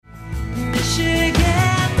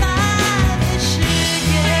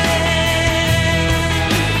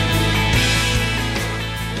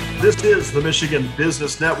This is the Michigan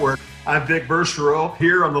Business Network. I'm Vic Verchereau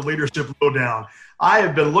here on the Leadership Lowdown. I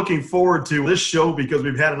have been looking forward to this show because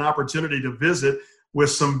we've had an opportunity to visit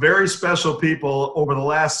with some very special people over the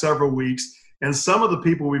last several weeks. And some of the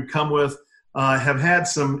people we've come with have had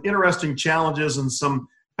some interesting challenges and some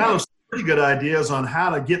kind of pretty good ideas on how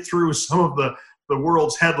to get through some of the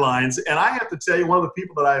world's headlines. And I have to tell you, one of the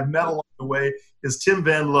people that I've met along the way is Tim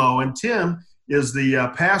Van Lowe. And Tim is the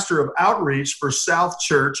pastor of outreach for South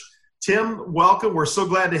Church. Tim, welcome. We're so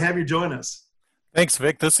glad to have you join us. Thanks,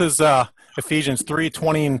 Vic. This is Ephesians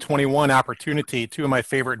 3:20 and 21 opportunity, two of my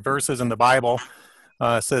favorite verses in the Bible.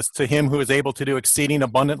 It says, to him who is able to do exceeding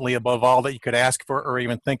abundantly above all that you could ask for or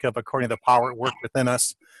even think of according to the power at work within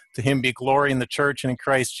us. To him be glory in the church and in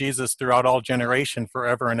Christ Jesus throughout all generation,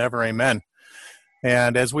 forever and ever. Amen.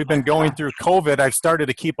 And as we've been going through COVID, I've started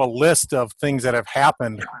to keep a list of things that have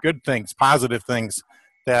happened, good things, positive things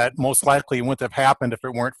that most likely wouldn't have happened if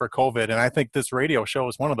it weren't for COVID. And I think this radio show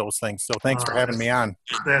is one of those things. So thanks for having me on.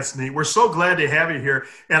 That's neat. We're so glad to have you here.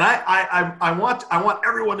 And I want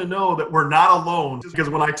everyone to know that we're not alone, because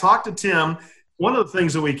when I talked to Tim, one of the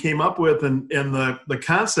things that we came up with and the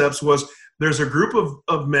concepts was there's a group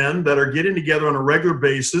of men that are getting together on a regular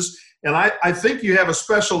basis. And I think you have a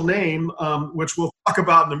special name, which we'll talk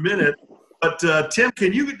about in a minute. But Tim,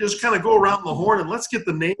 can you just kind of go around the horn and let's get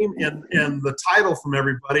the name and the title from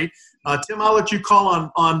everybody. Tim, I'll let you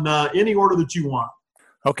call on any order that you want.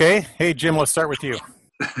 Okay. Hey, Jim, let's start with you.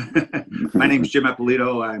 My name is Jim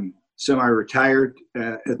Eppolito. I'm semi-retired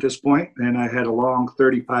at this point, and I had a long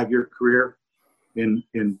 35-year career in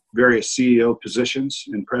various CEO positions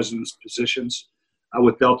and president's positions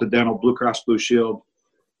with Delta Dental, Blue Cross Blue Shield,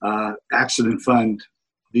 Accident Fund,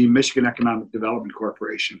 the Michigan Economic Development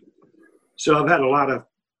Corporation. So I've had a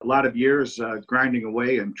lot of years grinding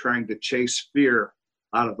away and trying to chase fear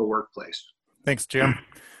out of the workplace. Thanks, Jim.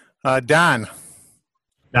 Don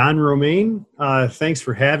Romaine, thanks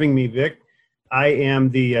for having me, Vic. I am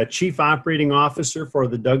the Chief Operating Officer for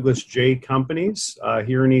the Douglas J Companies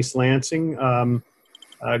here in East Lansing,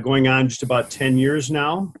 going on just about 10 years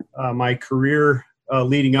now. My career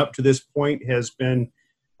leading up to this point has been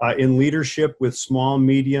in leadership with small,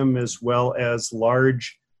 medium, as well as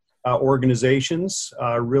large organizations,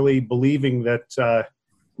 really believing that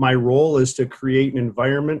my role is to create an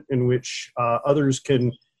environment in which others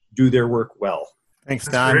can do their work well. Thanks,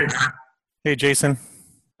 Don. Hey, Jason.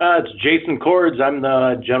 It's Jason Cords. I'm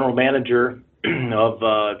the general manager of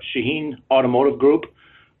Shaheen Automotive Group.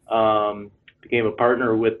 Became a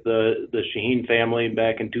partner with the Shaheen family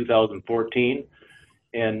back in 2014.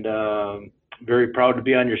 And very proud to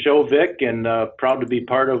be on your show, Vic, and proud to be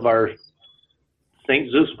part of our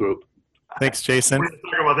St. Zeus group. Thanks, Jason. We're going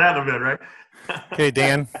to talk about that in a bit, right? Okay,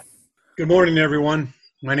 Dan. Good morning, everyone.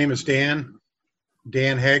 My name is Dan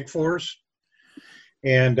Hagfors,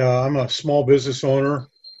 and I'm a small business owner,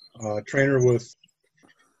 trainer with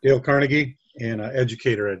Dale Carnegie, and an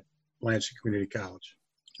educator at Lansing Community College.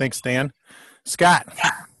 Thanks, Dan. Scott.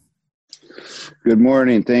 Good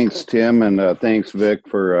morning. Thanks, Tim, and thanks, Vic,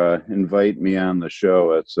 for inviting me on the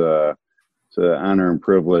show. It's an honor and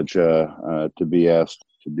privilege to be asked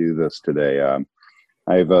to do this today.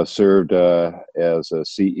 I've served as a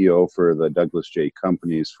CEO for the Douglas J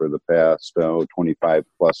Companies for the past 25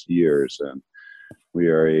 plus years, and we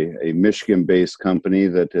are a Michigan-based company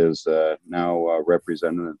that is now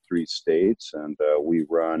represented in 3 states, and we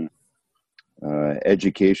run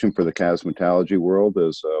education for the cosmetology world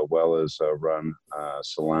as well as run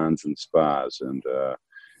salons and spas. And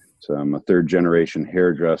so I'm a 3rd-generation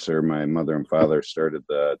hairdresser. My mother and father started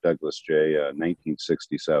the Douglas J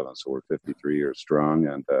 1967, so we're 53 years strong.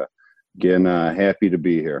 And again, happy to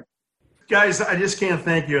be here. Guys, I just can't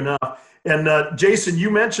thank you enough. And Jason,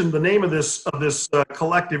 you mentioned the name of this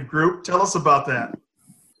collective group. Tell us about that.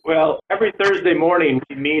 Well, every Thursday morning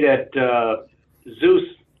we meet at Zeus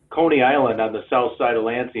Coney Island on the south side of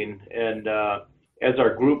Lansing. And as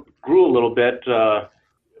our group grew a little bit,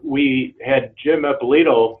 we had Jim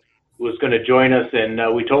Eppolito was going to join us,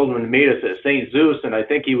 and we told him to meet us at St. Zeus, and I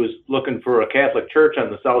think he was looking for a Catholic church on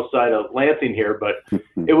the south side of Lansing here, but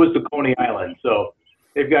it was the Coney Island. So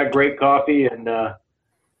they've got great coffee, and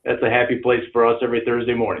that's a happy place for us every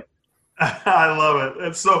Thursday morning. I love it.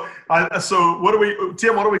 And so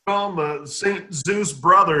Tim, what do we call them? The St. Zeus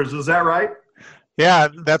Brothers, is that right? Yeah,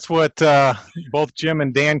 that's what both Jim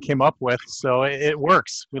and Dan came up with, so it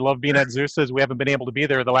works. We love being at Zeus's. We haven't been able to be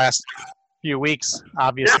there the last few weeks,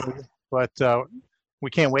 obviously, but we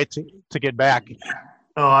can't wait to get back.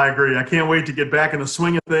 Oh, I agree. I can't wait to get back in the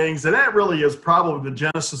swing of things. And that really is probably the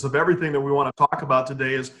genesis of everything that we want to talk about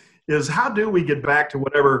today is how do we get back to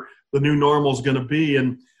whatever the new normal is going to be.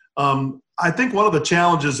 And I think one of the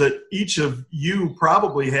challenges that each of you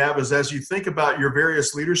probably have is, as you think about your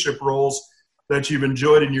various leadership roles that you've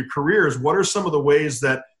enjoyed in your careers, what are some of the ways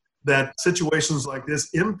that situations like this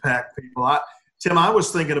impact people? Tim, I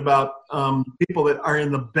was thinking about people that are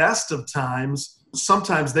in the best of times.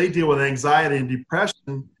 Sometimes they deal with anxiety and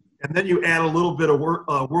depression, and then you add a little bit of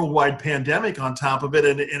worldwide pandemic on top of it,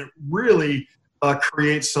 and it really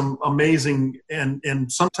creates some amazing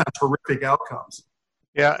and sometimes horrific outcomes.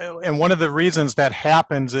 Yeah, and one of the reasons that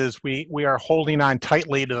happens is we are holding on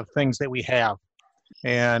tightly to the things that we have.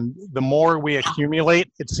 And the more we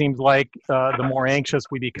accumulate, it seems like the more anxious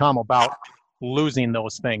we become about losing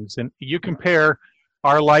those things. And you compare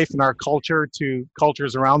our life and our culture to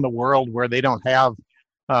cultures around the world where they don't have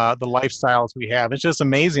the lifestyles we have. It's just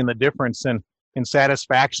amazing the difference in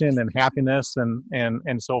satisfaction and happiness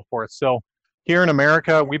and so forth. So here in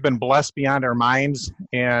America, we've been blessed beyond our minds,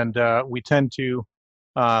 and we tend to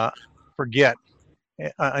forget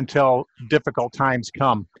until difficult times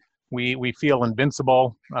come. We feel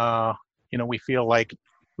invincible. We feel like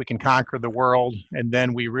we can conquer the world, and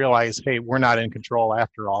then we realize, hey, we're not in control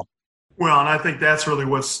after all. Well, and I think that's really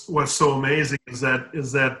what's so amazing is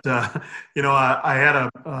that I had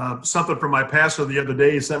something from my pastor the other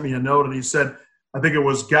day. He sent me a note, and he said, I think it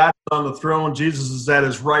was God on the throne, Jesus is at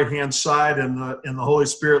his right hand side, and the Holy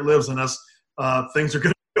Spirit lives in us. Things are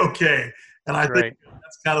going to be okay. And I think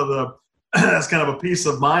that's kind of a peace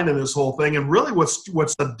of mind in this whole thing. And really,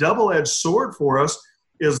 what's a double-edged sword for us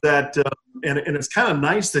is that, and it's kind of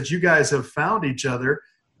nice that you guys have found each other,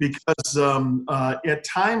 because at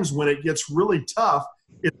times when it gets really tough,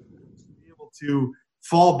 it's to be able to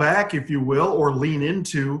fall back, if you will, or lean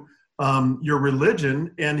into your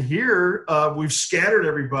religion. And here we've scattered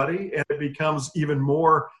everybody, and it becomes even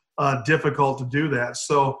more difficult to do that.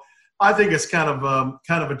 So I think it's kind of a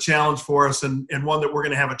challenge for us, and one that we're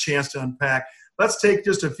going to have a chance to unpack. Let's take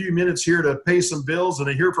just a few minutes here to pay some bills and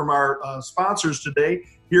to hear from our sponsors today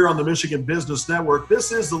here on the Michigan Business Network.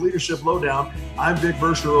 This is the Leadership Lowdown. I'm Vic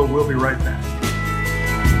Verchereau. We'll be right back.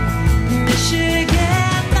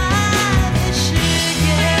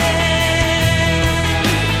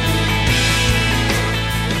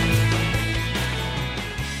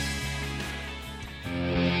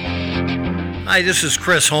 Hi, this is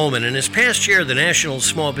Chris Holman, and as past chair of the National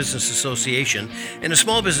Small Business Association and a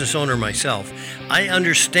small business owner myself, I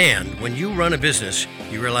understand when you run a business,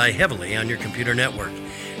 you rely heavily on your computer network.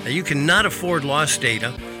 Now, you cannot afford lost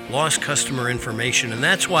data, lost customer information, and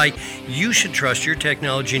that's why you should trust your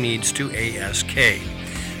technology needs to ASK.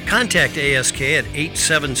 Contact ASK at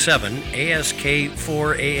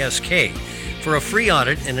 877-ASK-4ASK for a free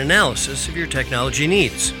audit and analysis of your technology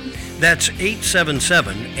needs. That's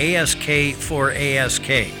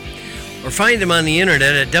 877-ASK-4ASK. Or find them on the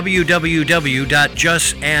internet at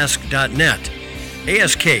www.justask.net.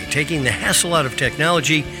 ASK, taking the hassle out of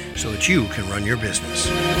technology so that you can run your business.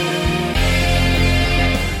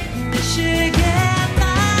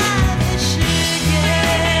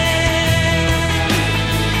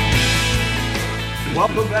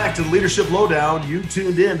 Welcome back to the Leadership Lowdown. You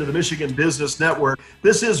tuned in to the Michigan Business Network.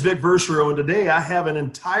 This is Vic Verchereau, and today I have an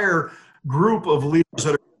entire group of leaders.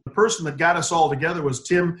 The person that got us all together was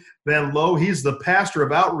Tim Van Loo. He's the pastor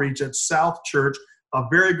of outreach at South Church, a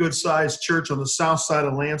very good-sized church on the south side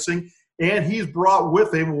of Lansing. And he's brought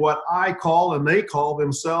with him what I call, and they call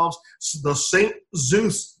themselves, the St.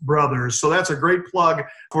 Zeus Brothers. So that's a great plug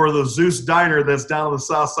for the Zeus Diner that's down on the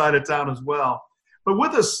south side of town as well. But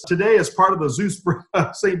with us today as part of the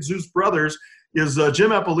St. Zeus Brothers is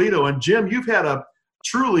Jim Eppolito. And Jim, you've had a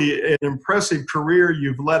truly an impressive career.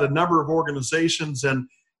 You've led a number of organizations, and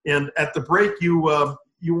at the break you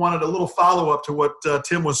wanted a little follow-up to what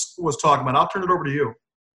Tim was talking about. I'll turn it over to you.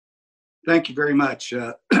 Thank you very much.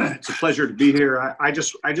 It's a pleasure to be here. I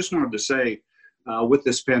just wanted to say with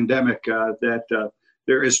this pandemic that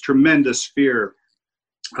there is tremendous fear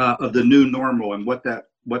of the new normal and what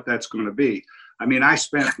that's going to be. I mean, I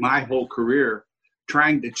spent my whole career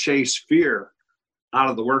trying to chase fear out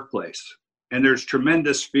of the workplace. And there's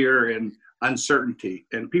tremendous fear and uncertainty.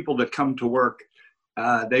 And people that come to work,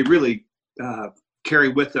 they really carry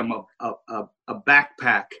with them a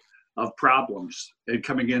backpack of problems and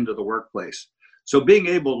coming into the workplace. So being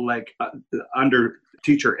able, like under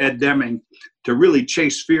teacher Ed Deming, to really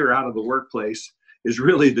chase fear out of the workplace is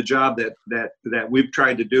really the job that we've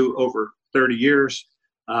tried to do over 30 years.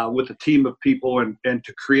 With a team of people and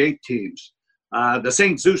to create teams. The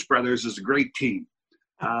St. Zeus Brothers is a great team.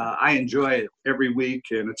 I enjoy it every week,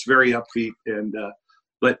 and it's very upbeat. And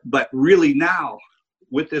but really now,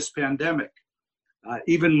 with this pandemic,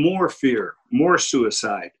 even more fear, more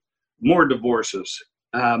suicide, more divorces,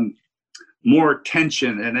 more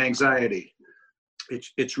tension and anxiety.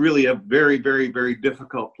 It's really a very, very, very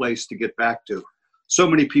difficult place to get back to. So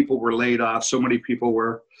many people were laid off. So many people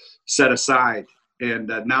were set aside, and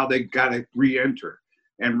now they've got to re-enter.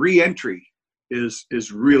 And re-entry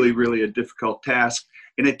is really, really a difficult task.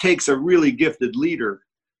 And it takes a really gifted leader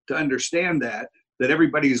to understand that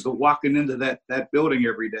everybody's walking into that building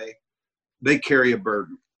every day, they carry a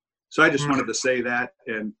burden. So I just wanted to say that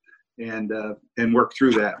and work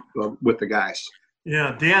through that with the guys.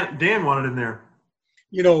 Yeah, Dan wanted in there.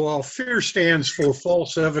 Fear stands for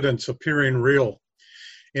false evidence appearing real.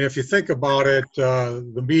 And if you think about it,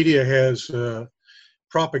 the media has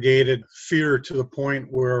propagated fear to the point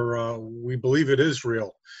where we believe it is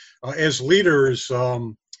real. As leaders,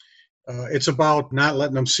 it's about not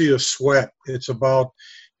letting them see us sweat. It's about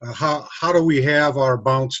how do we have our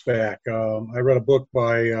bounce back. I read a book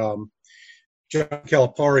by John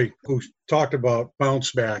Calipari who talked about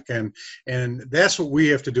bounce back, and that's what we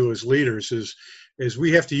have to do as leaders is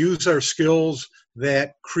we have to use our skills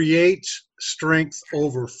that create strength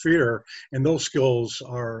over fear, and those skills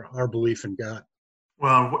are our belief in God.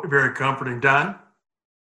 Well, very comforting. Don?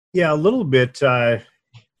 Yeah, a little bit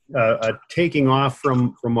taking off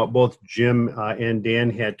from what both Jim and Dan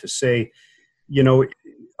had to say.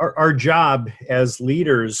 Our job as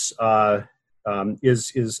leaders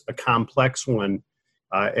is a complex one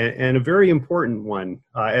and a very important one.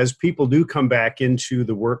 As people do come back into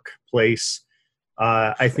the workplace,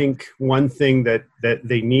 I think one thing that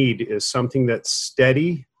they need is something that's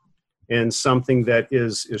steady and something that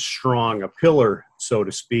is strong, a pillar, so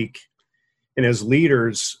to speak. And as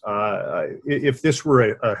leaders, if this were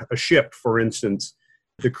a ship, for instance,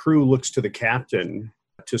 the crew looks to the captain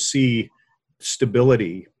to see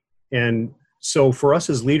stability. And so for us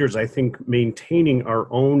as leaders, I think maintaining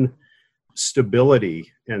our own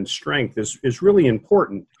stability and strength is really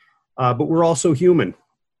important. But we're also human.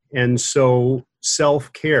 And so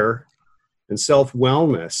self-care and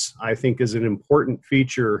self-wellness, I think, is an important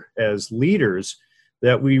feature as leaders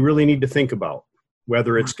that we really need to think about.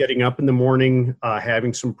 Whether it's getting up in the morning,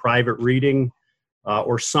 having some private reading,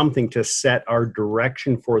 or something to set our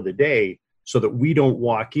direction for the day so that we don't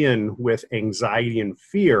walk in with anxiety and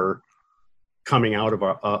fear coming out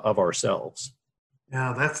of ourselves.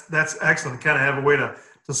 Yeah, that's excellent. Kind of have a way to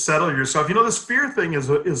settle yourself. This fear thing is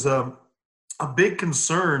a big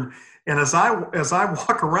concern. And as I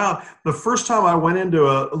walk around, the first time I went into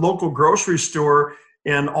a local grocery store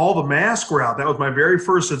and all the masks were out, that was my very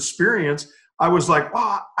first experience. I was like,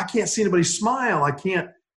 wow, I can't see anybody smile. I can't.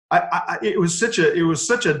 It was such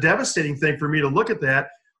a devastating thing for me to look at that.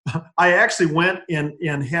 I actually went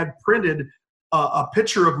and had printed a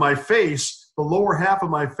picture of my face, the lower half of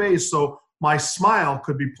my face, so my smile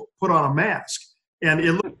could be put on a mask.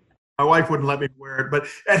 And my wife wouldn't let me wear it, but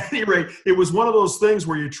at any rate, it was one of those things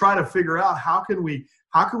where you try to figure out how can we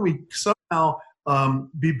somehow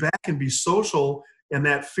be back and be social. And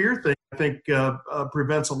that fear thing, I think,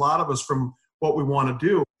 prevents a lot of us from what we want to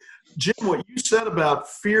do. Jim, what you said about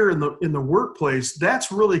fear in the workplace,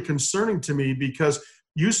 that's really concerning to me, because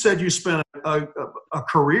you said you spent a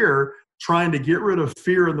career trying to get rid of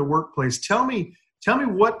fear in the workplace. Tell me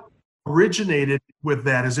what originated with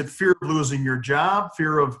that. Is it fear of losing your job,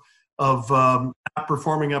 fear of not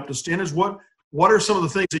performing up to standards? What are some of the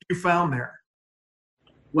things that you found there?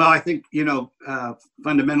 Well, I think,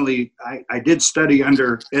 fundamentally, I did study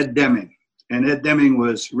under Ed Deming. And Ed Deming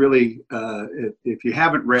was really, if you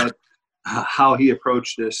haven't read how he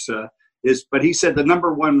approached this, but he said the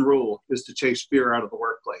number one rule is to chase fear out of the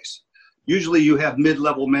workplace. Usually you have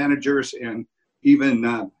mid-level managers and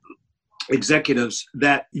even executives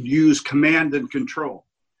that use command and control.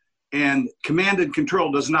 And command and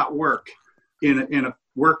control does not work in a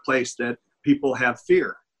workplace that people have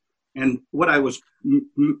fear. And what I was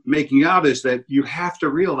making out is that you have to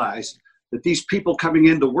realize that these people coming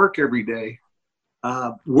into work every day,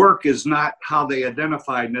 work is not how they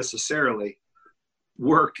identify necessarily.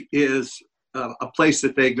 Work is a place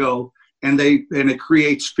that they go, and it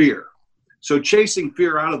creates fear. So chasing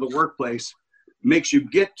fear out of the workplace makes you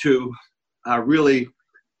get to really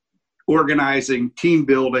organizing, team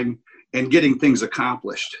building, and getting things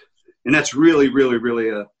accomplished. And that's really, really, really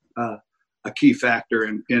a key factor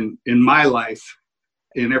in my life,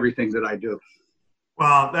 in everything that I do.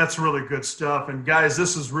 Wow, that's really good stuff. And guys,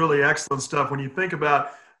 this is really excellent stuff. When you think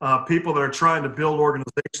about people that are trying to build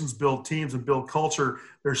organizations, build teams, and build culture,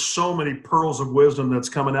 there's so many pearls of wisdom that's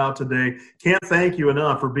coming out today. Can't thank you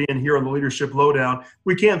enough for being here on the Leadership Lowdown.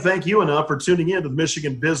 We can't thank you enough for tuning in to the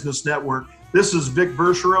Michigan Business Network. This is Vic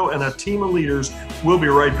Verchereau and a team of leaders. We'll be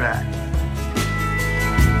right back.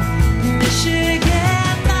 Michigan.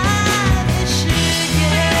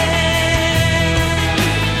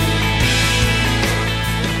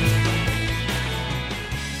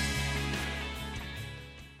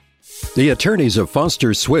 The attorneys of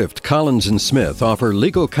Foster Swift, Collins & Smith offer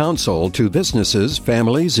legal counsel to businesses,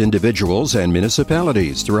 families, individuals, and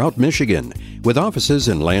municipalities throughout Michigan, with offices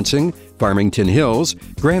in Lansing, Farmington Hills,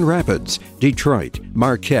 Grand Rapids, Detroit,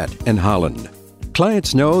 Marquette, and Holland.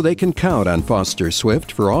 Clients know they can count on Foster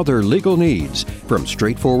Swift for all their legal needs, from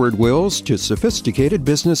straightforward wills to sophisticated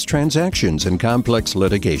business transactions and complex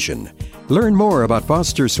litigation. Learn more about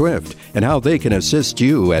Foster Swift and how they can assist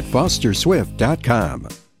you at fosterswift.com.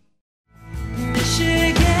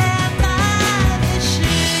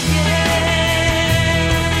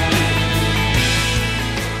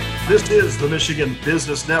 This is the Michigan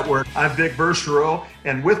Business Network. I'm Vic Berchereau,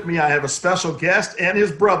 and with me I have a special guest and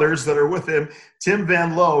his brothers that are with him, Tim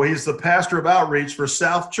Van Lowe. He's the pastor of outreach for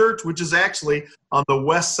South Church, which is actually on the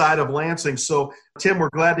west side of Lansing. So, Tim,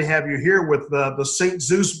 we're glad to have you here with the St.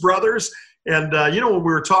 Zeus brothers. And, when we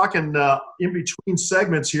were talking in between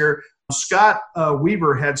segments here, Scott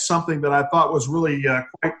Weaver had something that I thought was really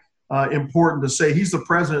quite important to say. He's the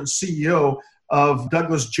president and CEO of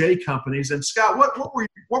Douglas J Companies. And Scott, what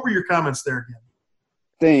were your comments there again?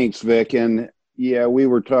 Thanks, Vic. And yeah, we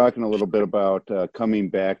were talking a little bit about coming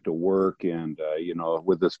back to work and,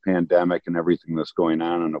 with this pandemic and everything that's going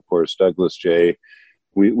on. And of course, Douglas J,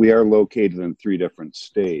 we are located in 3 different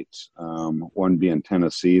states, one being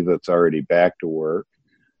Tennessee that's already back to work.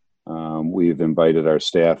 We've invited our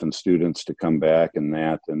staff and students to come back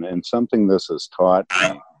and something this has taught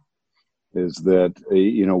me is that,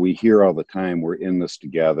 we hear all the time, we're in this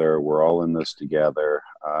together, we're all in this together,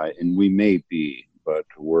 and we may be, but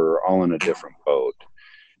we're all in a different boat,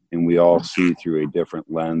 and we all see through a different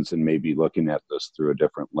lens and maybe looking at this through a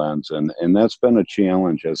different lens. And that's been a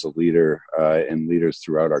challenge as a leader and leaders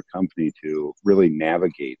throughout our company to really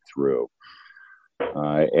navigate through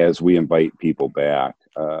as we invite people back.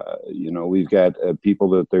 We've got people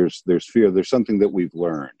that there's fear. There's something that we've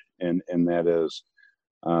learned, and that is,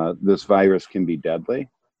 this virus can be deadly,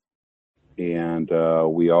 and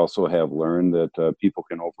we also have learned that people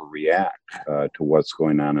can overreact to what's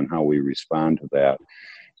going on and how we respond to that.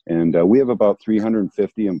 And we have about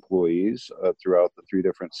 350 employees throughout the 3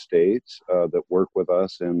 different states that work with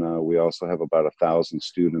us, and we also have about 1,000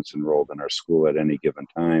 students enrolled in our school at any given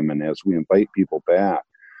time. And as we invite people back,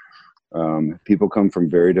 people come from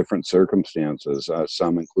very different circumstances,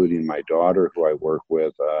 some including my daughter, who I work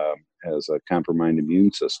with, has a compromised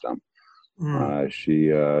immune system. She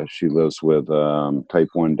lives with type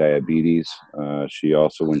 1 diabetes. She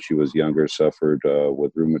also, when she was younger, suffered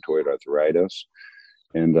with rheumatoid arthritis.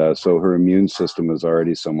 And so her immune system is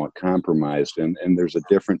already somewhat compromised. And there's a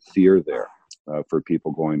different fear there for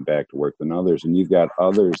people going back to work than others. And you've got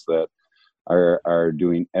others that are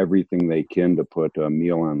doing everything they can to put a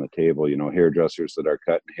meal on the table. Hairdressers that are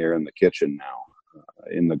cutting hair in the kitchen now,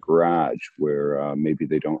 in the garage, where maybe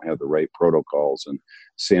they don't have the right protocols and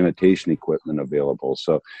sanitation equipment available.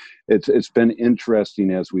 So it's been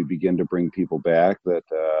interesting as we begin to bring people back that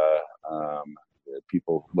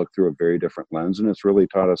people look through a very different lens, and it's really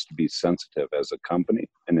taught us to be sensitive as a company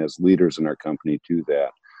and as leaders in our company to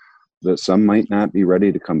that some might not be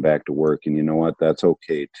ready to come back to work, and you know what, that's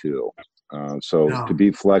okay too. To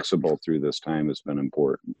be flexible through this time has been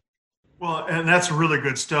important. Well, and that's really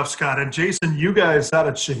good stuff, Scott. And Jason, you guys out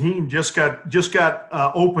at Shaheen just got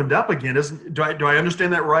opened up again. Do I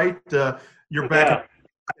understand that right? You're back. Yeah.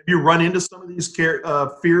 Have you run into some of these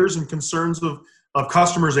fears and concerns of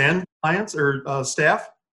customers and clients or staff?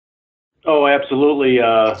 Oh, absolutely.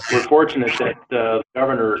 We're fortunate that the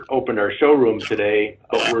governor opened our showroom today,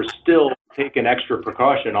 but we're still taking extra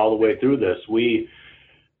precaution all the way through this. We've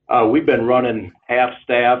been running half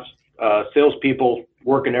staffs, salespeople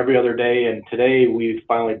working every other day, and today we've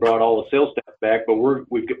finally brought all the sales staff back. But we're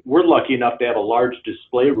lucky enough to have a large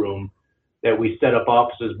display room that we set up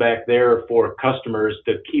offices back there for customers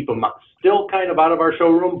to keep them still kind of out of our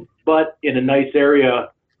showroom, but in a nice area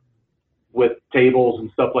with tables and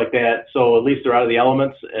stuff like that. So at least they're out of the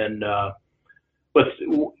elements. And but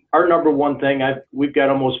our number one thing, we've got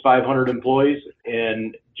almost 500 employees,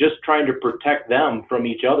 and just trying to protect them from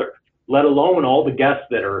each other, let alone all the guests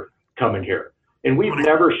that are coming here. And we've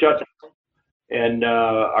never shut down. And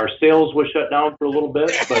our sales was shut down for a little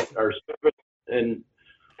bit, but our service and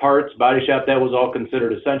parts, body shop, that was all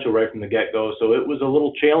considered essential right from the get-go. So it was a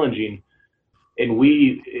little challenging. And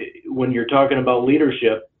when you're talking about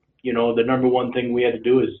leadership, the number one thing we had to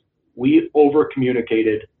do is we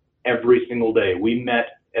over-communicated every single day. We met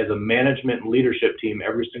as a management and leadership team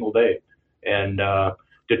every single day, and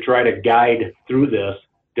to try to guide through this,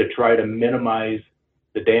 to try to minimize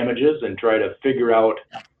the damages and try to figure out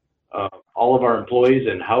all of our employees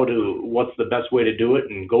and what's the best way to do it,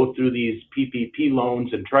 and go through these PPP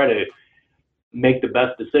loans and try to make the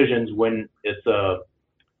best decisions when it's a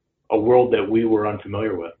world that we were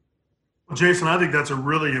unfamiliar with. Well, Jason, I think that's a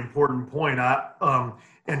really important point.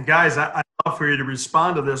 And guys, I'd love for you to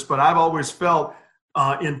respond to this, but I've always felt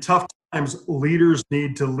in tough times, leaders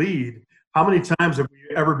need to lead. How many times have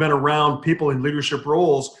we ever been around people in leadership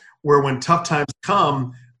roles where when tough times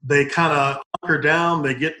come, they kind of hunker down,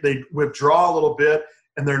 they withdraw a little bit,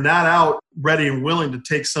 and they're not out ready and willing to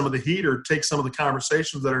take some of the heat or take some of the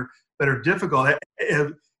conversations that are difficult.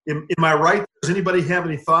 Am I right? Does anybody have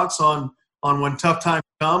any thoughts on when tough times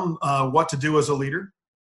come, what to do as a leader?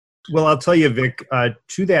 Well, I'll tell you, Vic,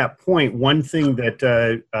 to that point, one thing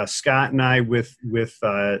that Scott and I with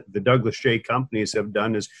the Douglas J companies have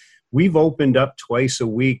done is we've opened up twice a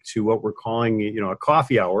week to what we're calling, a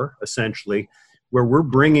coffee hour, essentially, where we're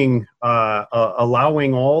bringing,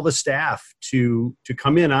 allowing all the staff to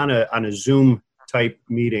come in on a Zoom type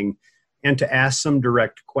meeting and to ask some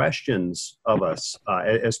direct questions of us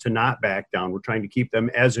as to not back down. We're trying to keep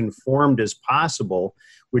them as informed as possible,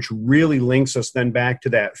 which really links us then back to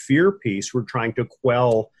that fear piece. We're trying to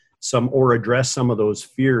quell some or address some of those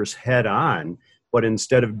fears head on, but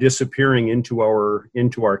instead of disappearing into our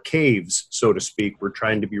caves, so to speak, we're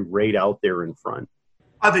trying to be right out there in front.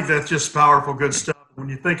 I think that's just powerful, good stuff. When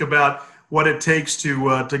you think about what it takes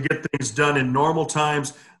to get things done in normal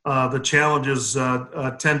times, the challenges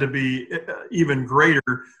tend to be even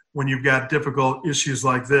greater when you've got difficult issues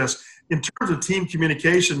like this. In terms of team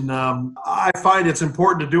communication, I find it's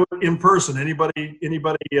important to do it in person. Anybody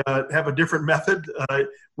have a different method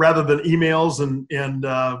rather than emails and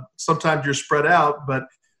sometimes you're spread out, but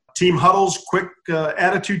team huddles, quick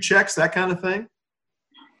attitude checks, that kind of thing?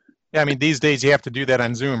 Yeah, I mean, these days you have to do that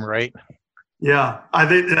on Zoom, right? Yeah, I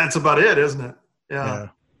think that's about it, isn't it? Yeah.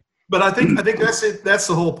 But I think that's it. That's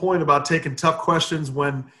the whole point about taking tough questions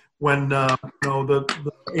when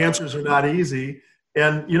the answers are not easy.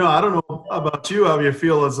 And I don't know about you, how you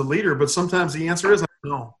feel as a leader, but sometimes the answer is I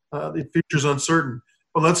don't know. The future's uncertain.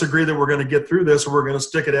 But let's agree that we're going to get through this, and we're going to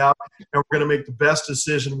stick it out, and we're going to make the best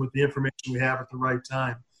decision with the information we have at the right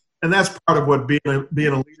time. And that's part of what being a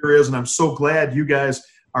leader is. And I'm so glad you guys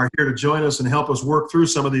are here to join us and help us work through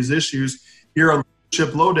some of these issues here on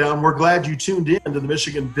Leadership Lowdown. We're glad you tuned in to the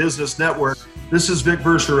Michigan Business Network. This is Vic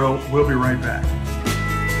Verchereau. We'll be right back.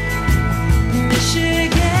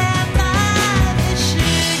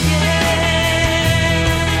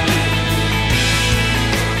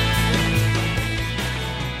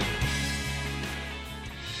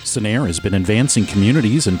 Sanair has been advancing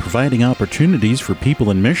communities and providing opportunities for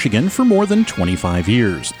people in Michigan for more than 25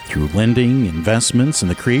 years. Through lending, investments,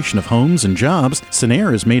 and the creation of homes and jobs,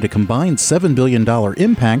 Sanair has made a combined $7 billion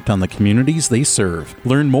impact on the communities they serve.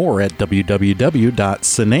 Learn more at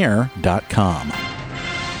www.sanair.com.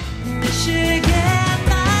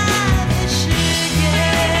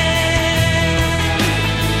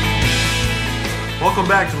 Welcome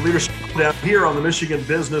back to Leadership Lowdown here on the Michigan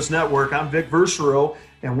Business Network. I'm Vic Verchereau,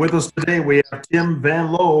 and with us today we have Tim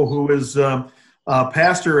Van Loo, who is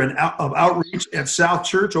pastor of outreach at South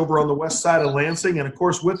Church over on the west side of Lansing. And, of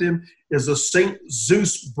course, with him is the St.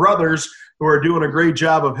 Zeus brothers, who are doing a great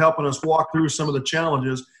job of helping us walk through some of the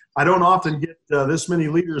challenges. I don't often get this many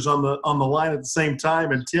leaders on the line at the same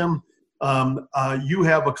time. And, Tim, you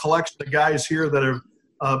have a collection of guys here that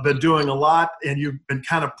have been doing a lot, and you've been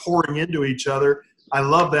kind of pouring into each other. I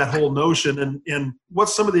love that whole notion. And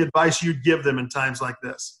what's some of the advice you'd give them in times like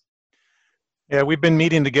this? Yeah, we've been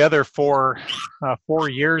meeting together for 4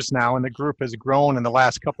 years now, and the group has grown in the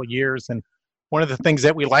last couple of years. And one of the things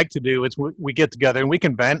that we like to do is we get together and we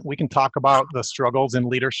can vent. We can talk about the struggles in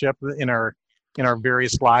leadership in our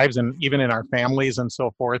various lives and even in our families and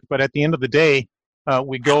so forth. But at the end of the day,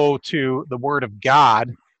 we go to the Word of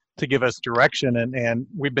God to give us direction. And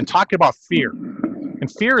we've been talking about fear. And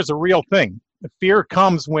fear is a real thing. The fear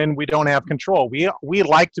comes when we don't have control. We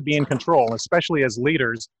like to be in control, especially as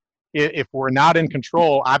leaders. If we're not in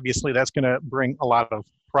control, obviously that's going to bring a lot of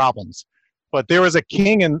problems. But there was a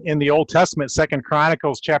king in the Old Testament, 2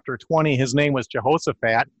 Chronicles chapter 20. His name was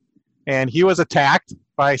Jehoshaphat, and he was attacked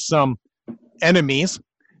by some enemies.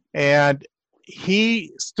 And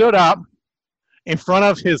he stood up in front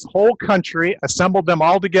of his whole country, assembled them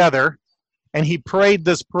all together, and he prayed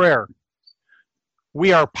this prayer: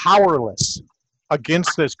 "We are powerless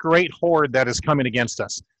against this great horde that is coming against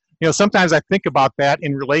us." Sometimes I think about that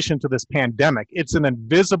in relation to this pandemic. It's an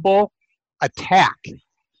invisible attack.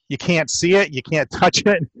 You can't see it, you can't touch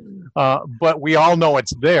it, but we all know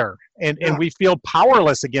it's there. And we feel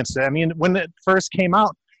powerless against it. I mean, when it first came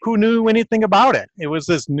out, who knew anything about it. It was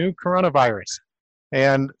this new coronavirus.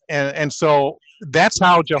 And so that's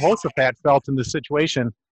how Jehoshaphat felt in the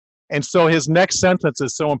situation. And so his next sentence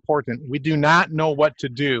is so important. We do not know what to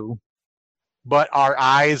do, but our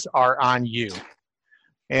eyes are on you.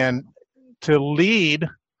 And to lead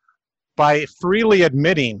by freely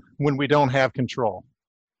admitting when we don't have control,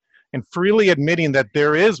 and freely admitting that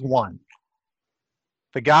there is one,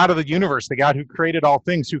 the God of the universe, the God who created all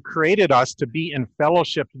things, who created us to be in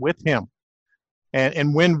fellowship with him.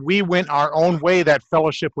 And when we went our own way, that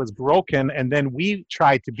fellowship was broken, and then we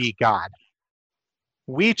tried to be God.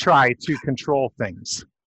 We tried to control things.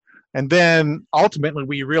 And then ultimately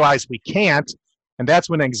we realize we can't, and that's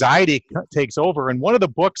when anxiety takes over. And one of the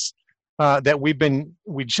books that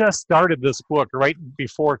we just started this book right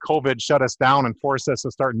before COVID shut us down and forced us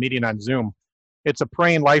to start meeting on Zoom. It's A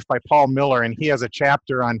Praying Life by Paul Miller, and he has a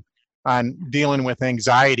chapter on dealing with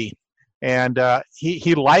anxiety. And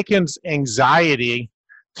he likens anxiety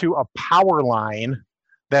to a power line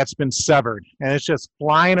that's been severed, and it's just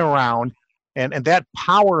flying around, and that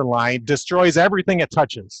power line destroys everything it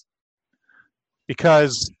touches,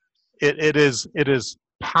 because it is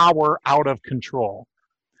power out of control.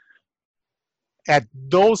 At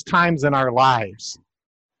those times in our lives,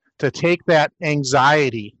 to take that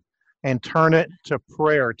anxiety and turn it to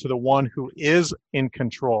prayer, to the one who is in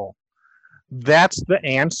control, that's the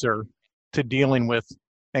answer to dealing with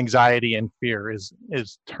anxiety and fear, is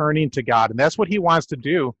turning to God. And that's what he wants to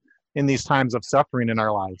do in these times of suffering in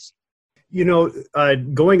our lives.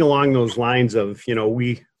 Going along those lines of,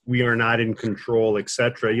 we are not in control,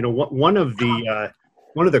 etc. One of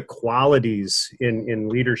the qualities in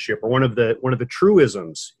leadership, or one of the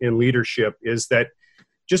truisms in leadership, is that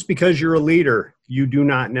just because you're a leader, you do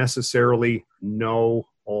not necessarily know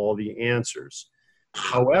all the answers.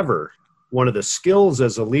 However, one of the skills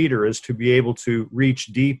as a leader is to be able to reach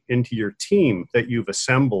deep into your team that you've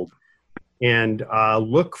assembled and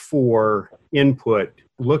look for input,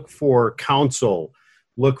 look for counsel,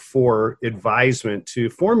 look for advisement to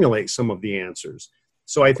formulate some of the answers.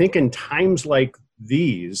 So I think in times like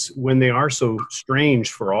these, when they are so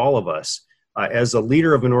strange for all of us, as a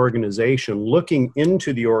leader of an organization, looking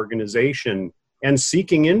into the organization and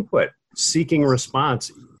seeking input, seeking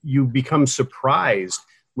response, you become surprised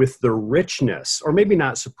with the richness, or maybe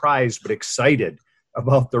not surprised, but excited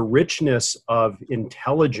about the richness of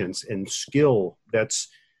intelligence and skill that's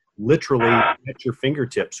literally at your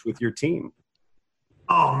fingertips with your team.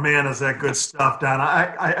 Oh man, is that good stuff, Don.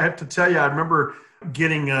 I have to tell you, I remember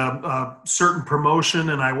getting a certain promotion,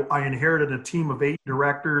 and I inherited a team of 8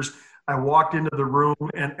 directors. I walked into the room,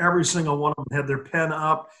 and every single one of them had their pen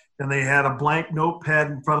up, and they had a blank notepad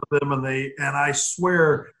in front of them, and I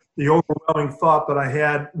swear the overwhelming thought that I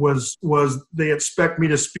had was they expect me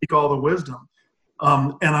to speak all the wisdom.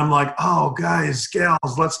 And I'm like, oh, guys,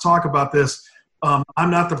 gals, let's talk about this.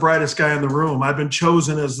 I'm not the brightest guy in the room. I've been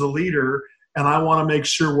chosen as the leader, and I want to make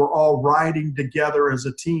sure we're all riding together as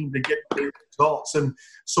a team to get great results. And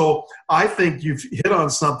so I think you've hit on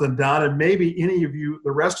something, Don, and maybe any of you,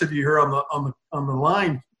 the rest of you here on the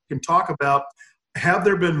line, can talk about, have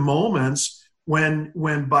there been moments when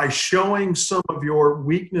by showing some of your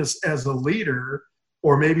weakness as a leader,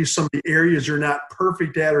 or maybe some of the areas you're not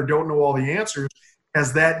perfect at or don't know all the answers,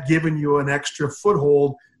 has that given you an extra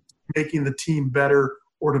foothold to making the team better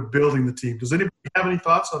or to building the team? Does anybody have any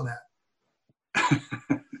thoughts on that?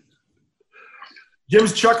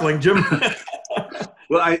 Jim's chuckling. Jim.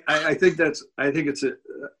 Well, I think it's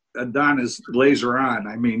Don is laser on.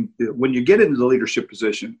 I mean, when you get into the leadership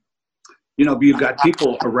position, you've got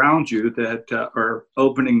people around you that are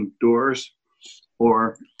opening doors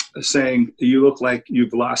or saying, you look like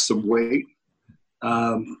you've lost some weight.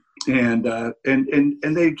 And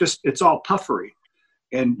they just, it's all puffery,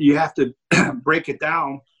 and you have to break it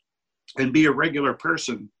down and be a regular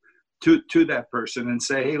person to that person and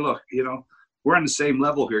say, hey, look, we're on the same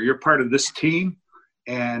level here. You're part of this team,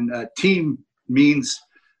 and team means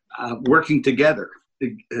working together,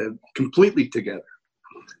 completely together.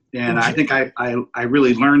 And I think I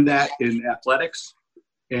really learned that in athletics,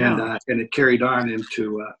 and it carried on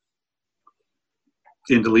into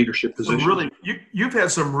leadership positions. Really, you've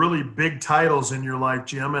had some really big titles in your life,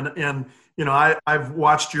 Jim, and I've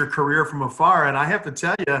watched your career from afar, and I have to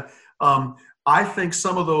tell you, I think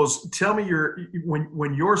some of those. Tell me,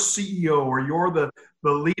 when you're CEO or you're the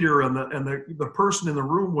leader and the person in the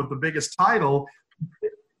room with the biggest title,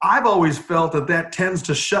 I've always felt that tends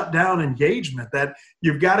to shut down engagement, that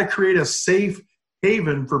you've got to create a safe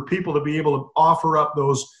haven for people to be able to offer up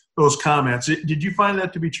those comments. Did you find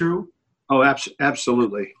that to be true? Oh,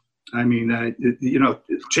 absolutely. I mean,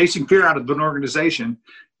 chasing fear out of an organization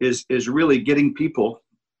is really getting people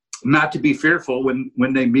not to be fearful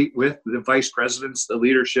when they meet with the vice presidents, the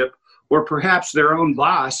leadership, or perhaps their own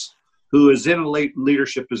boss who is in a late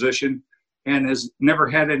leadership position and has never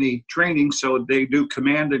had any training, so they do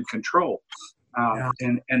command and control.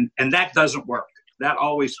 And that doesn't work. That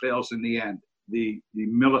always fails in the end, the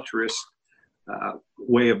militarist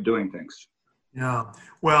way of doing things. Yeah.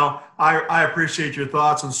 Well, I appreciate your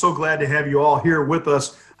thoughts and so glad to have you all here with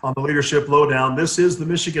us on the Leadership Lowdown. This is the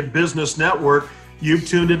Michigan Business Network. You've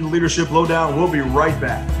tuned into Leadership Lowdown. We'll be right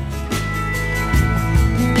back.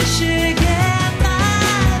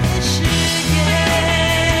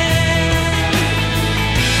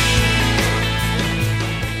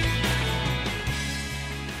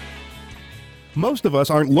 Most of us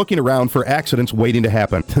aren't looking around for accidents waiting to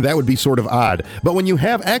happen. That would be sort of odd. But when you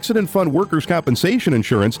have Accident Fund Workers' Compensation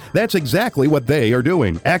Insurance, that's exactly what they are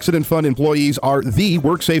doing. Accident Fund employees are the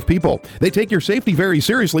WorkSafe people. They take your safety very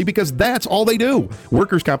seriously because that's all they do.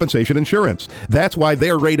 Workers' Compensation Insurance. That's why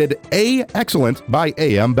they're rated A Excellent by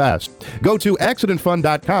AM Best. Go to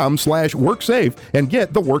accidentfund.com/worksafe and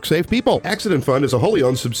get the WorkSafe people. Accident Fund is a wholly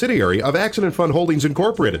owned subsidiary of Accident Fund Holdings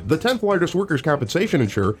Incorporated, the 10th largest workers' compensation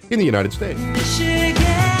insurer in the United States.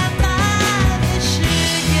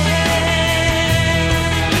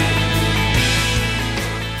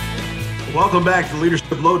 Welcome back to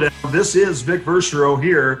Leadership Lowdown. This is Vic Verchereau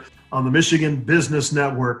here on the Michigan Business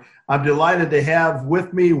Network. I'm delighted to have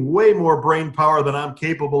with me way more brain power than I'm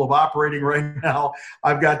capable of operating right now.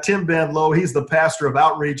 I've got Tim Bandlow. He's the pastor of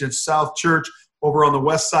outreach at South Church over on the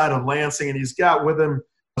west side of Lansing, and he's got with him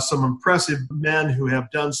some impressive men who have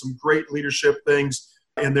done some great leadership things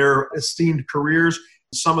in their esteemed careers.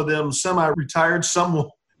 Some of them semi-retired,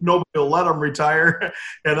 nobody will let them retire,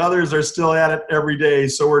 and others are still at it every day.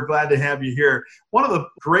 So we're glad to have you here. One of the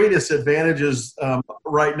greatest advantages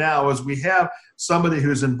right now is we have somebody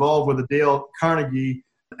who's involved with the Dale Carnegie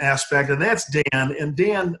aspect, and that's Dan. And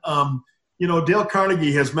Dan, Dale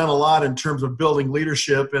Carnegie has meant a lot in terms of building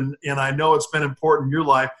leadership, and I know it's been important in your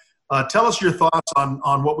life. Tell us your thoughts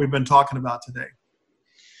on what we've been talking about today.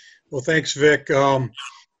 Well, thanks, Vic.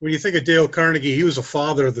 When you think of Dale Carnegie, he was a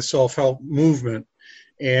father of the self-help movement,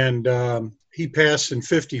 and he passed in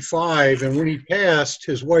 1955. And when he passed,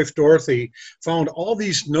 his wife, Dorothy, found all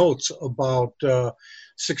these notes about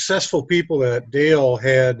successful people that Dale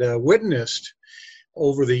had witnessed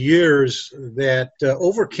over the years that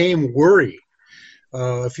overcame worry.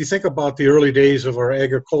 If you think about the early days of our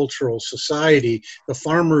agricultural society, the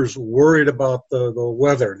farmers worried about the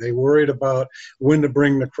weather. They worried about when to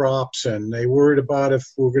bring the crops in. They worried about if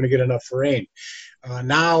we're going to get enough rain.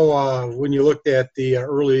 Now, when you looked at the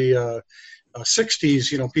early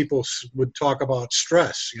 60s, people would talk about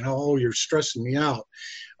stress. Oh, you're stressing me out.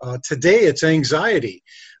 Today, it's anxiety.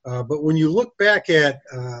 But when you look back at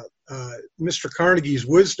Mr. Carnegie's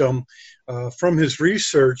wisdom from his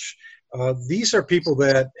research, these are people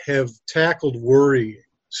that have tackled worry,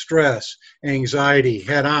 stress, anxiety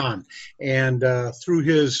head on. And through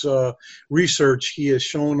his research, he has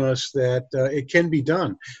shown us that it can be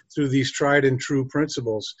done through these tried and true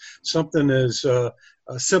principles. Something as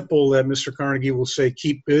simple that Mr. Carnegie will say,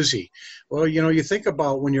 keep busy. Well, you think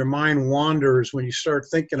about when your mind wanders, when you start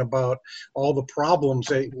thinking about all the problems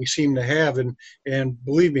that we seem to have, and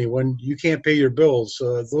believe me, when you can't pay your bills,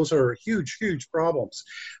 those are huge, huge problems.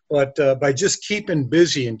 But by just keeping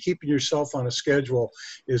busy and keeping yourself on a schedule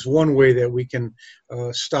is one way that we can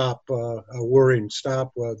stop worrying,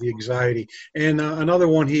 stop the anxiety. And another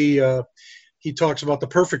one, he talks about the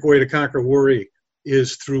perfect way to conquer worry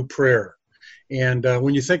is through prayer. And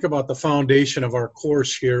when you think about the foundation of our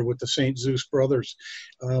course here with the St. Zeus brothers,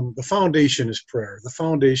 the foundation is prayer. The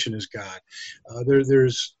foundation is God.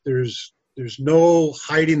 There's no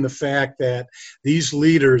hiding the fact that these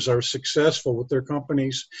leaders are successful with their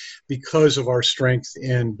companies because of our strength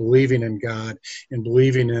in believing in God and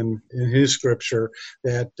believing in His Scripture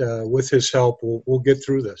that with His help we'll get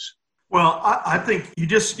through this. Well, I think you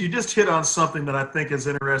just hit on something that I think is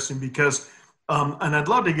interesting because. And I'd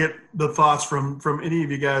love to get the thoughts from any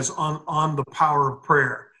of you guys on the power of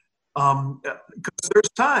prayer. Because there's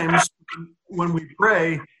times when we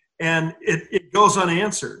pray and it goes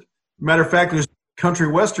unanswered. Matter of fact, there's a country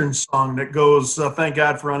western song that goes, thank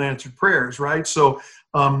God for unanswered prayers, right? So,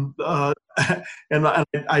 and I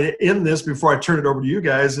end this before I turn it over to you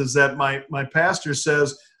guys, is that my pastor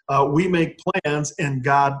says, we make plans and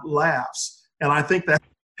God laughs. And I think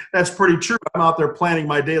that's pretty true. I'm out there planning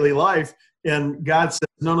my daily life, and God says,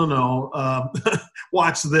 no,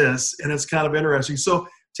 watch this. And it's kind of interesting. So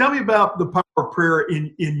tell me about the power for prayer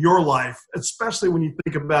in your life, especially when you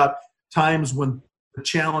think about times when the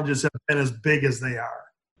challenges have been as big as they are?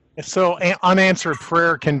 So unanswered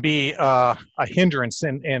prayer can be a hindrance.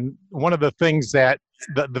 And one of the things that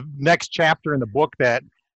the next chapter in the book that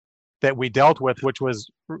we dealt with, which was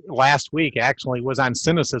last week actually, was on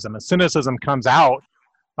cynicism. And cynicism comes out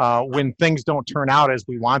when things don't turn out as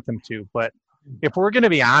we want them to. But if we're going to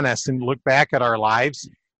be honest and look back at our lives,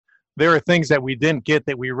 there are things that we didn't get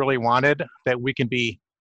that we really wanted, that we can be,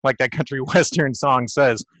 like that country western song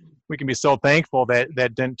says, we can be so thankful that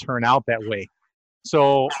didn't turn out that way.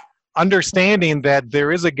 So understanding that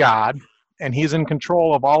there is a God and he's in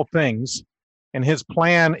control of all things and his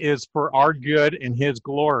plan is for our good and his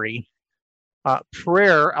glory,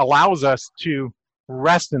 prayer allows us to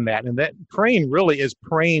rest in that. And that praying really is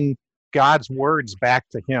praying God's words back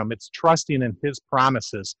to him. It's trusting in his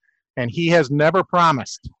promises. And he has never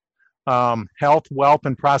promised health, wealth,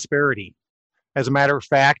 and prosperity. As a matter of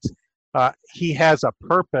fact, he has a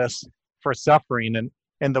purpose for suffering.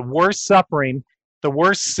 And the worst suffering, the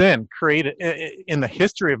worst sin created in the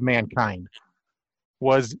history of mankind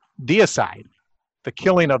was deicide, the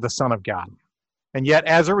killing of the Son of God. And yet,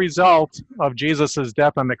 as a result of Jesus'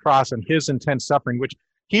 death on the cross and his intense suffering, which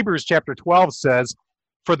Hebrews chapter 12 says,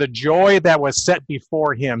 for the joy that was set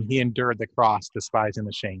before him, he endured the cross, despising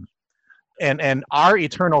the shame. And our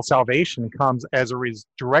eternal salvation comes as a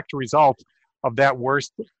direct result of that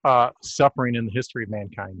worst suffering in the history of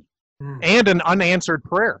mankind. And an unanswered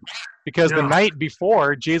prayer, because the night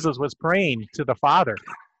before, Jesus was praying to the Father,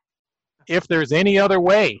 if there's any other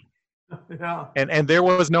way, and there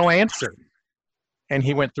was no answer, and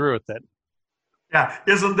he went through with it. Yeah,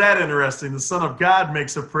 isn't that interesting? The Son of God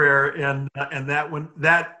makes a prayer, and that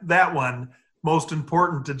one most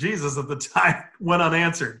important to Jesus at the time went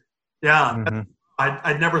unanswered. Yeah,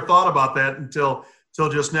 I'd never thought about that until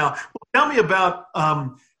just now. Well, tell me about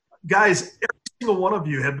guys. Every single one of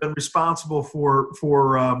you have been responsible for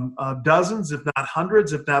dozens, if not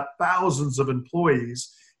hundreds, if not thousands of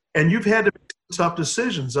employees, and you've had to make tough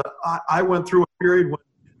decisions. I went through a period when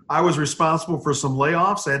I was responsible for some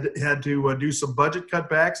layoffs. I had to do some budget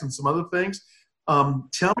cutbacks and some other things.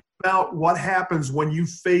 Tell me about what happens when you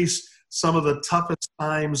face some of the toughest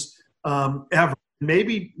times ever.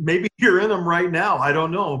 Maybe you're in them right now. I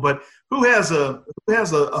don't know, but who has a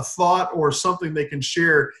thought or something they can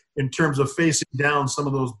share in terms of facing down some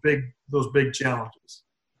of those big challenges?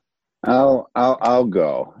 I'll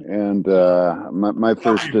go. And my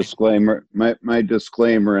first disclaimer, my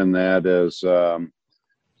disclaimer in that is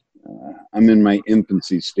I'm in my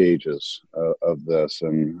infancy stages of this,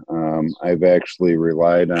 and I've actually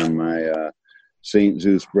relied on my St.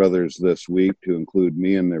 Zeus brothers this week to include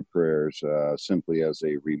me in their prayers, simply as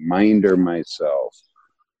a reminder myself,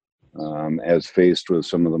 as faced with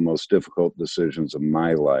some of the most difficult decisions of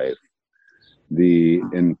my life, the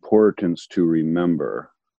importance to remember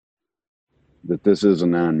that this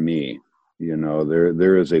isn't on me. You know,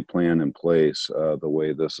 there is a plan in place, the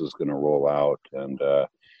way this is going to roll out, and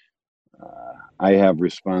I have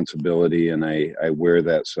responsibility, and I wear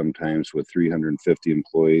that sometimes with 350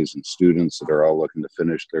 employees and students that are all looking to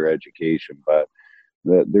finish their education, but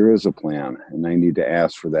there is a plan, and I need to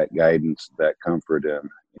ask for that guidance, that comfort in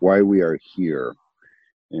why we are here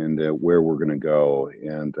and where we're going to go,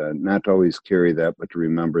 and not to always carry that, but to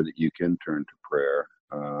remember that you can turn to prayer.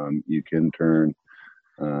 You can turn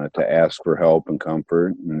to ask for help and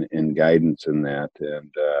comfort and guidance in that,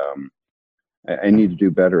 and I need to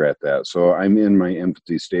do better at that. So I'm in my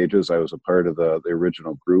infancy stages. I was a part of the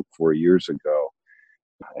original group 4 years ago.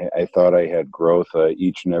 I thought I had growth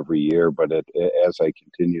each and every year, but as I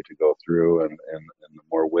continue to go through and the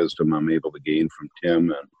more wisdom I'm able to gain from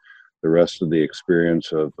Tim and the rest of the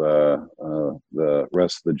experience of the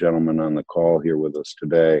rest of the gentlemen on the call here with us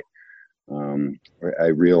today, I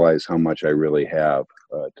realize how much I really have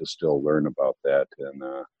to still learn about that and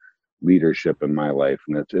leadership in my life,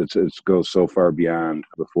 and it goes so far beyond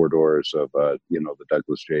the four doors of the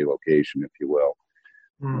Douglas J location, if you will,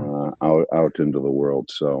 out into the world.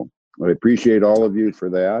 So I appreciate all of you for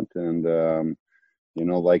that, and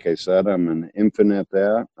like I said, I'm an infant at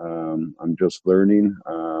that. I'm just learning,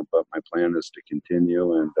 but my plan is to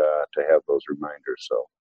continue and to have those reminders. So.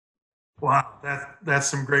 Wow, that's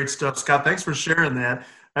some great stuff, Scott. Thanks for sharing that.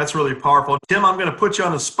 That's really powerful. Tim, I'm going to put you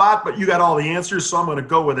on the spot, but you got all the answers, so I'm going to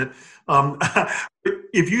go with it.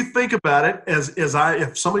 If you think about it,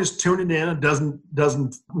 if somebody's tuning in and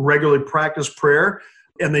doesn't regularly practice prayer,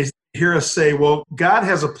 and they hear us say, "Well, God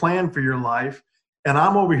has a plan for your life," and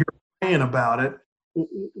I'm over here praying about it,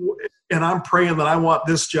 and I'm praying that I want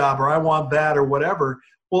this job or I want that or whatever.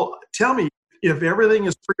 Well, tell me, if everything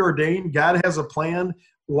is preordained, God has a plan,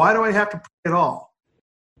 why do I have to pray at all?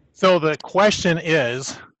 So the question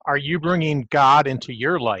is, are you bringing God into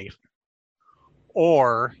your life,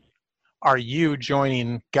 or are you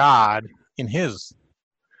joining God in his?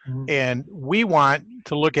 And we want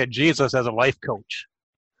to look at Jesus as a life coach.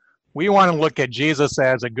 We want to look at Jesus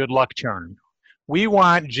as a good luck charm. We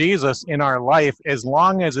want Jesus in our life as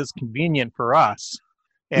long as it's convenient for us,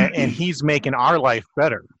 and he's making our life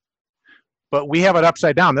better. But we have it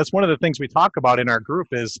upside down. That's one of the things we talk about in our group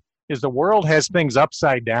is the world has things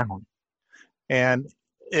upside down. And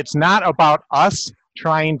it's not about us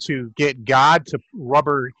trying to get God to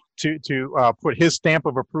put his stamp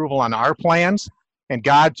of approval on our plans and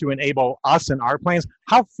God to enable us in our plans.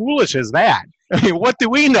 How foolish is that? I mean, what do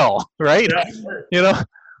we know, right? Yeah.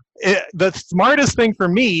 The smartest thing for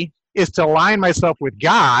me is to align myself with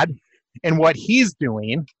God and what he's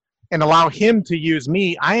doing and allow him to use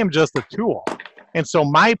me. I am just a tool. And so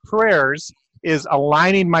my prayers is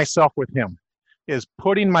aligning myself with him, is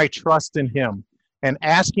putting my trust in him and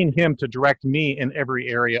asking him to direct me in every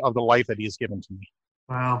area of the life that he's given to me.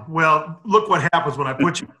 Wow. Well, look what happens when I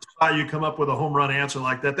put you on the spot. You come up with a home run answer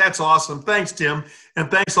like that. That's awesome. Thanks, Tim.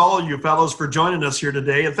 And thanks all of you fellows for joining us here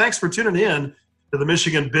today. And thanks for tuning in to the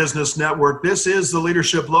Michigan Business Network. This is the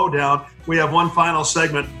Leadership Lowdown. We have one final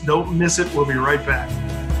segment. Don't miss it. We'll be right back.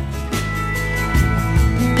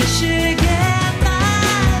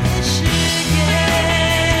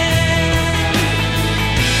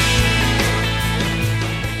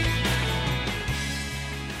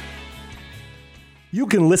 You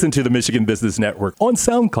can listen to the Michigan Business Network on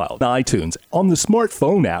SoundCloud, iTunes, on the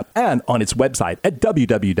smartphone app, and on its website at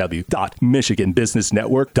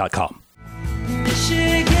www.michiganbusinessnetwork.com.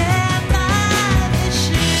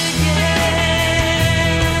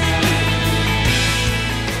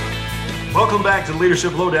 Welcome back to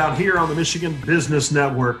Leadership Lowdown here on the Michigan Business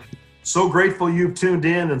Network. So grateful you've tuned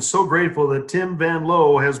in, and so grateful that Tim Van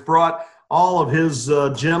Loo has brought all of his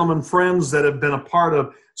gentleman friends that have been a part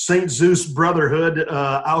of St. Zeus Brotherhood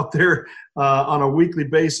out there on a weekly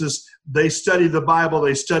basis. They study the Bible,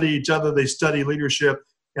 they study each other, they study leadership,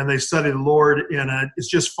 and they study the Lord. And it's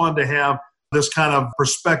just fun to have this kind of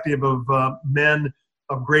perspective of men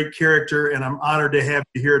of great character. And I'm honored to have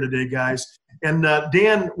you here today, guys. And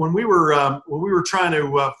Dan, when we were trying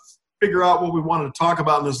to figure out what we wanted to talk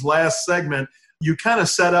about in this last segment, you kind of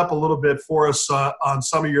set up a little bit for us on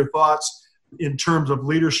some of your thoughts in terms of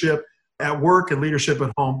leadership at work and leadership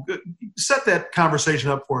at home. Set that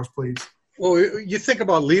conversation up for us, please. Well, you think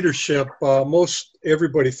about leadership, most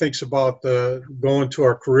everybody thinks about going to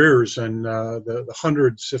our careers and the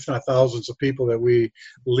hundreds, if not thousands of people that we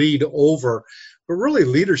lead over. But really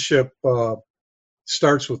leadership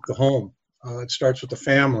starts with the home. It starts with the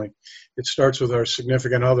family. It starts with our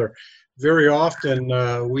significant other. Very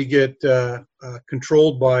often we get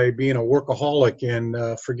controlled by being a workaholic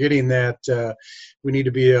and forgetting that we need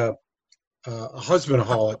to be a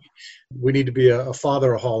husbandaholic. We need to be a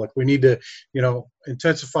fatheraholic. We need to,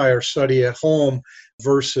 intensify our study at home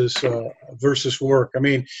versus work. I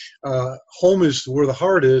mean, home is where the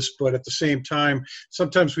heart is, but at the same time,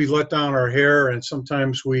 sometimes we let down our hair, and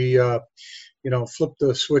sometimes we, flip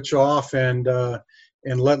the switch off and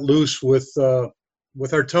let loose with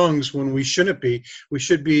our tongues when we shouldn't be. We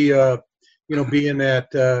should be, being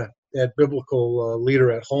that biblical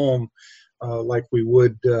leader at home, like we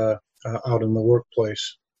would out in the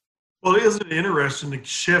workplace. Well, isn't it interesting to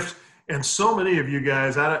shift? And so many of you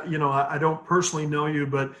guys, I don't personally know you,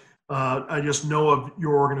 but I just know of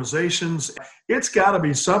your organizations. It's got to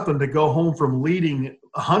be something to go home from leading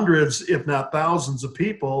hundreds, if not thousands of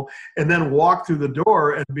people, and then walk through the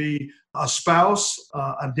door and be a spouse,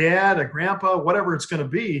 a dad, a grandpa, whatever it's going to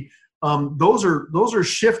be. Those are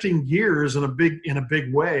shifting gears in a big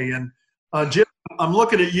way. And Jim, I'm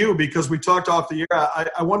looking at you because we talked off the air.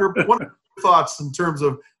 I wonder what are your thoughts in terms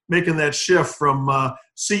of making that shift from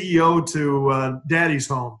CEO to daddy's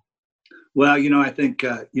home? Well, I think,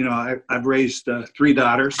 I've raised 3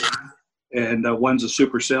 daughters, and one's a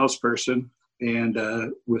super salesperson and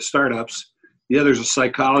with startups. The other's a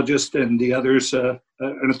psychologist, and the other's an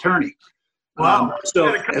attorney. Wow.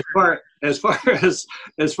 So as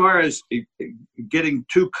far as getting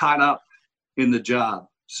too caught up in the job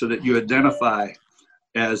so that you identify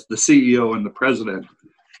as the CEO and the president,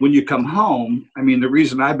 when you come home, I mean, the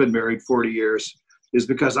reason I've been married 40 years is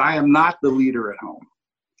because I am not the leader at home.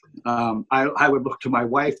 I would look to my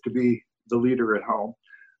wife to be the leader at home.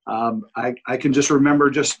 I can just remember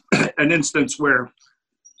just an instance where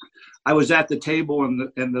I was at the table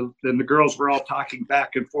and the girls were all talking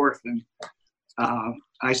back and forth, and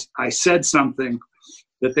I said something,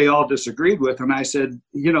 that they all disagreed with. And I said,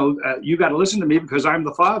 you got to listen to me because I'm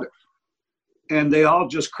the father. And they all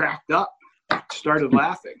just cracked up, started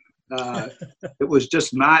laughing. It was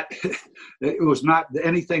just not, it was not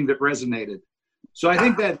anything that resonated. So I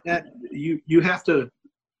think that you have to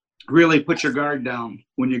really put your guard down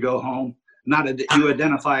when you go home. You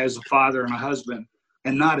identify as a father and a husband,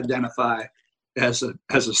 and not identify as a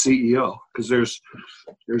CEO, because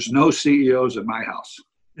there's no CEOs at my house.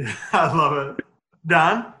 I love it.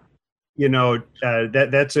 Don?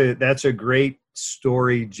 That's a great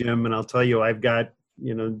story, Jim. And I'll tell you, I've got,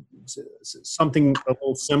 something a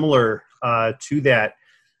little similar to that.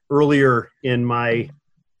 Earlier in my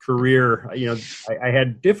career, I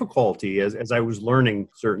had difficulty as I was learning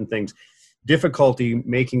certain things, difficulty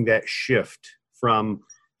making that shift from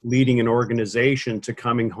leading an organization to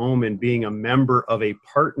coming home and being a member of a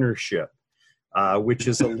partnership, which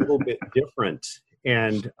is a little bit different.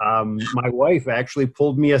 And my wife actually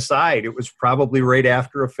pulled me aside. It was probably right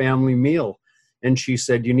after a family meal. And she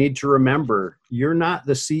said, you need to remember, you're not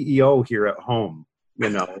the CEO here at home. We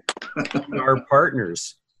are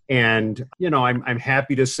partners. And, I'm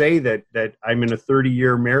happy to say that I'm in a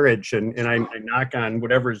 30-year marriage, and I knock on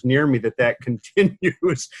whatever's near me that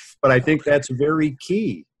continues. But I think that's very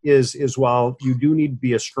key is while you do need to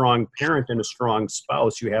be a strong parent and a strong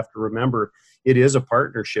spouse, you have to remember it is a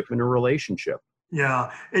partnership and a relationship.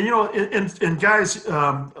 Yeah. And guys,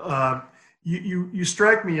 you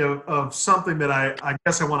strike me of something that I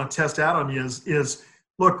guess I want to test out on you is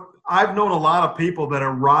look, I've known a lot of people that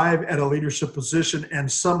arrive at a leadership position and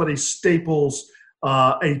somebody staples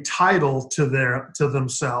a title to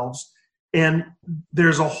themselves. And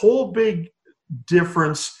there's a whole big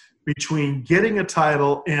difference between getting a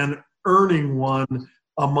title and earning one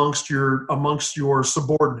amongst your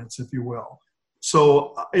subordinates, if you will.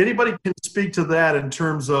 So anybody can speak to that in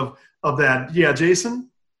terms of that. Yeah,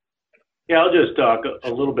 Jason? Yeah, I'll just talk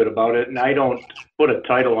a little bit about it. And I don't put a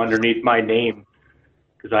title underneath my name,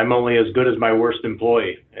 because I'm only as good as my worst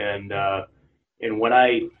employee. And when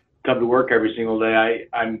I come to work every single day,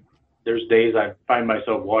 there's days I find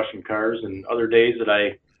myself washing cars, and other days that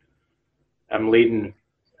I'm leading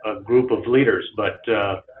a group of leaders. But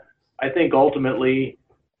I think ultimately,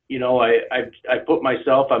 I put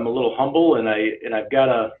myself, I'm a little humble, and I've got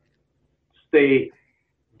to stay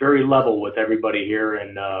very level with everybody here,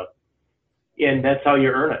 and that's how you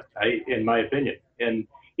earn it, in my opinion. And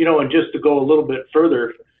and just to go a little bit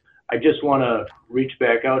further, I just want to reach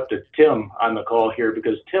back out to Tim on the call here,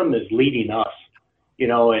 because Tim is leading us,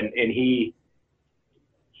 and he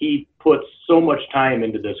puts so much time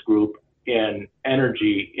into this group and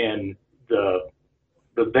energy, and the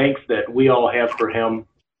thanks that we all have for him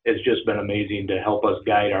has just been amazing to help us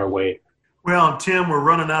guide our way. Well, Tim, we're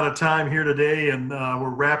running out of time here today, and we're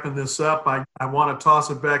wrapping this up. I want to toss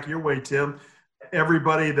it back your way, Tim.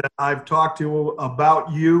 Everybody that I've talked to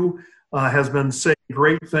about you has been saying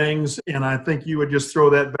great things, and I think you would just throw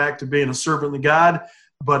that back to being a servant of God.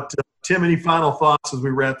 But Tim, any final thoughts as we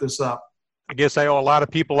wrap this up? I guess I owe a lot of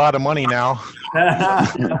people a lot of money now.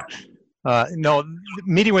 No,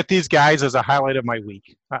 meeting with these guys is a highlight of my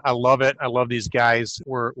week. I love it. I love these guys.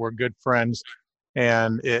 We're good friends.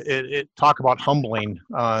 And it talk about humbling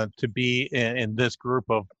to be in this group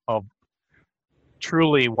of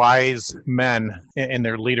truly wise men in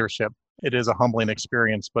their leadership. It is a humbling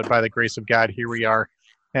experience, but by the grace of God, here we are.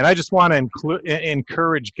 And I just want to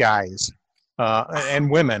encourage guys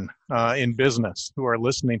and women in business who are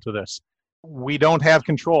listening to this. We don't have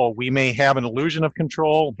control. We may have an illusion of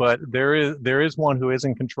control, but there is one who is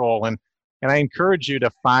in control. And I encourage you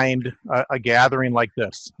to find a gathering like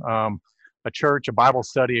this, a church, a Bible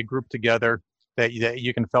study, a group together that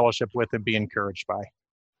you can fellowship with and be encouraged by.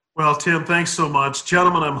 Well, Tim, thanks so much.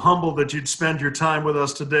 Gentlemen, I'm humbled that you'd spend your time with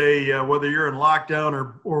us today, whether you're in lockdown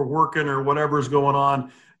or working or whatever's going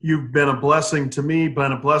on. You've been a blessing to me,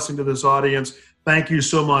 been a blessing to this audience. Thank you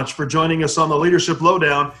so much for joining us on the Leadership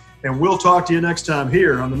Lowdown, and we'll talk to you next time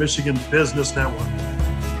here on the Michigan Business Network.